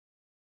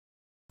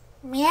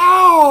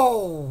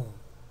Meow.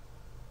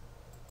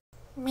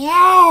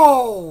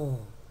 Meow.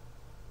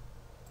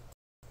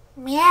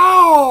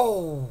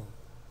 Meow.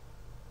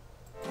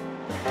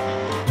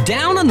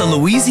 Down on the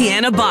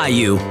Louisiana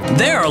bayou,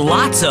 there are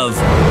lots of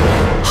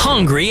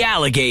hungry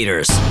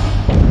alligators.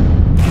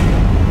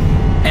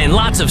 And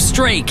lots of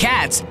stray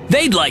cats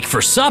they'd like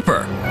for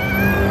supper.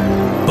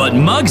 But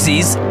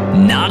Muggsy's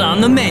not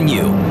on the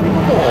menu.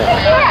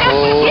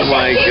 Oh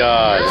my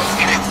God.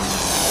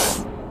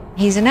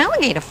 He's an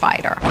alligator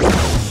fighter.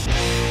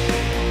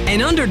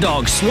 An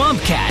underdog swamp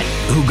cat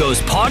who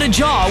goes paw to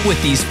jaw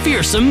with these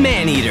fearsome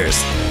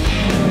man-eaters.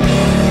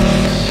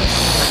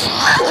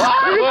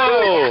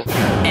 Whoa.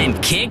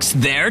 And kicks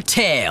their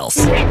tails.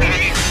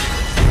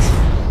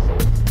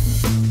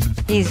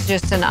 He's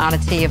just an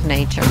oddity of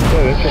nature.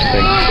 Oh,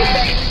 interesting.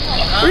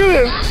 Look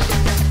at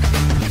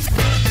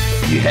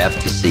him. You have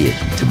to see it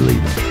to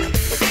believe it.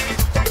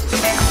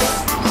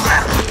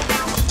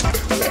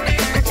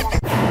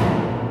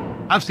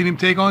 I've seen him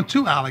take on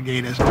 2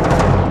 alligators.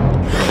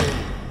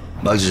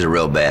 Bugs is a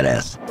real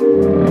badass.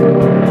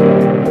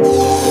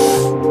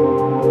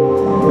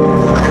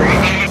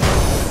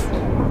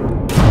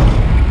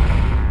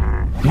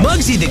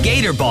 Muggsy the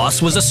Gator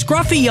Boss was a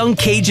scruffy young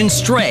Cajun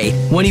stray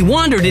when he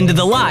wandered into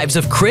the lives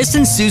of Chris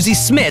and Susie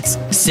Smits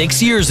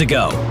 6 years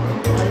ago.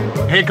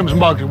 Here comes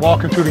Muggsy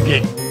walking through the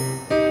gate.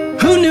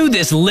 Who knew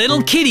this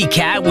little kitty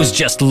cat was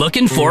just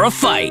looking for a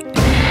fight?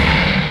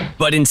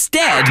 But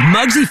instead,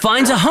 Muggsy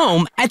finds a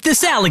home at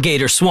this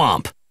alligator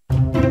swamp.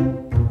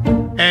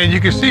 And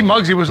you can see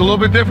Muggsy was a little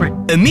bit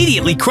different.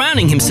 Immediately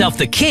crowning himself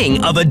the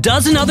king of a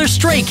dozen other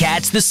stray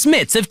cats the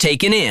Smits have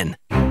taken in.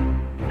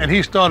 And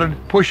he started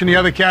pushing the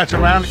other cats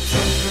around.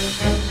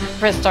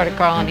 Chris started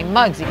calling him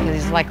Muggsy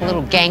because he's like a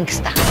little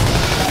gangster.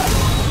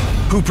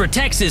 Who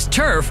protects his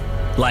turf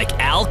like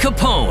Al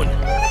Capone.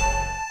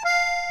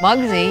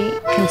 Muggsy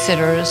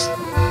considers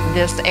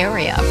this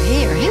area up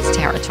here his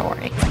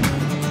territory.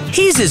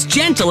 He's as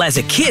gentle as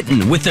a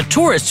kitten with the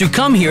tourists who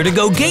come here to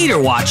go gator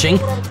watching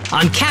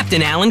on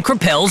Captain Alan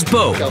Crapell's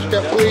boat.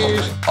 Step,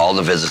 please. All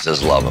the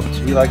visitors love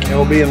him. You like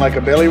being like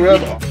a belly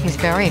rub? He's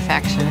very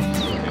affectionate,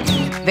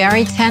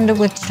 very tender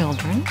with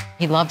children.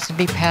 He loves to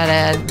be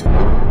petted.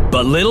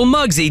 But little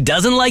Muggsy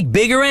doesn't like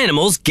bigger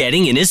animals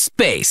getting in his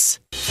space.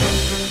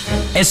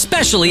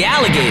 Especially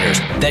alligators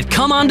that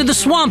come onto the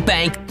swamp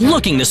bank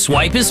looking to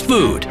swipe his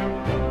food.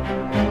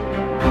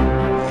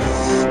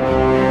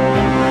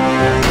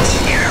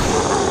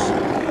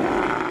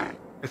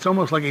 It's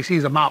almost like he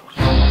sees a mouse.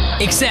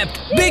 Except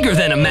bigger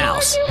than a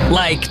mouse,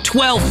 like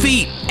 12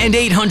 feet and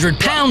 800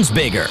 pounds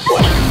bigger.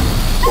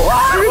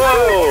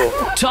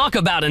 Whoa. Talk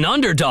about an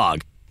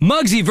underdog.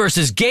 Muggsy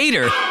versus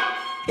Gator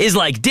is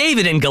like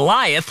David and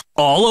Goliath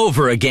all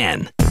over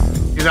again.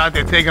 He's out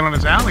there taking on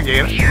this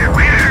alligator.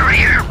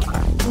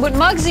 What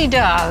Muggsy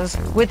does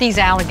with these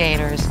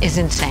alligators is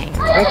insane.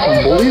 That's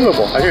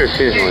unbelievable. I've never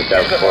seen anything like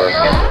that before.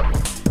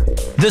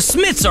 The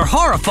Smits are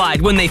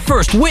horrified when they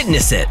first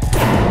witness it.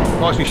 Of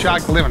course, he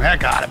shocked the living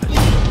heck out of it.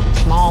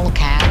 Small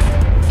cat,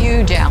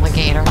 huge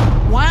alligator.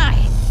 Why?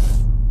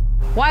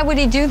 Why would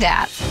he do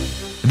that?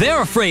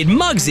 They're afraid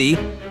Muggsy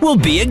will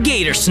be a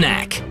gator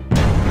snack.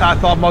 I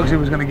thought Muggsy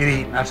was going to get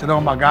eaten. I said, oh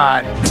my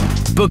God.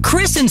 But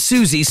Chris and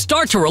Susie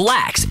start to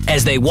relax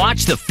as they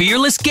watch the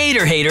fearless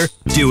gator hater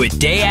do it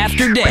day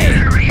after day.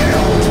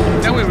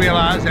 Then we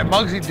realized that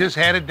Muggsy just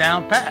had it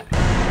down pat.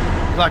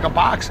 He's like a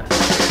boxer.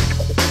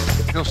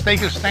 He'll stake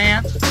his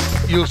stance.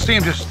 You'll see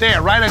him just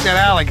stare right at that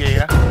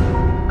alligator.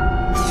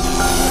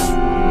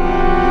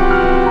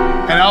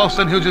 And all of a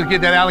sudden, he'll just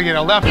get that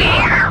alligator left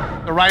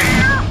hook, the right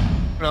hook.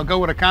 They'll go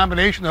with a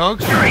combination of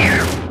hooks.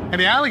 And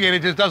the alligator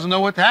just doesn't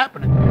know what's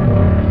happening.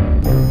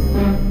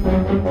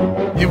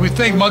 You would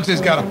think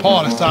Muggsy's got a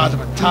paw the size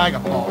of a tiger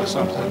paw or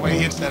something, the way he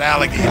hits that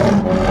alligator.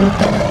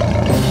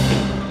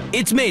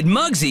 It's made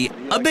Muggsy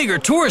a bigger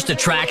tourist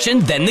attraction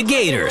than the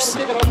gators.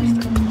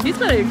 He's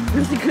got a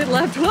really good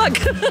left hook.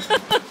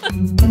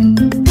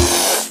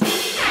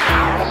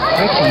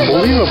 That's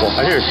unbelievable.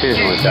 I've never seen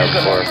anything like that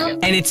before.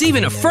 And it's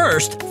even a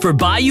first for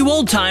Bayou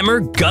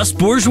old-timer Gus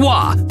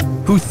Bourgeois,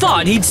 who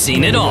thought he'd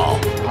seen it all.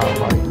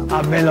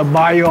 I've been to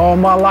Bayou all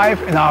my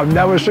life, and I've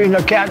never seen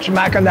a cat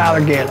smack an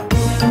alligator.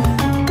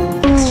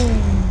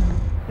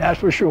 That's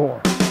for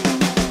sure.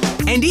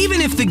 And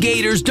even if the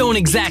gators don't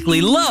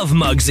exactly love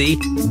Muggsy,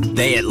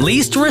 they at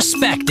least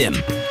respect him.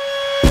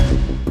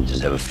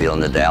 Just have a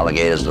feeling that the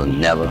alligators will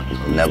never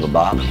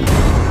bother.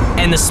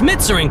 And the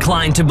Smits are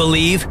inclined to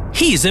believe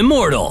he's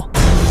immortal.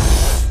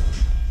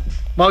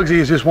 Muggsy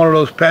is just one of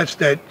those pets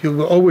that you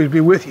will always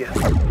be with you.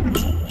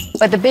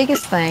 But the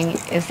biggest thing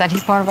is that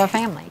he's part of our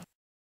family.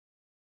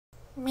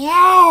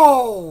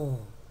 Meow.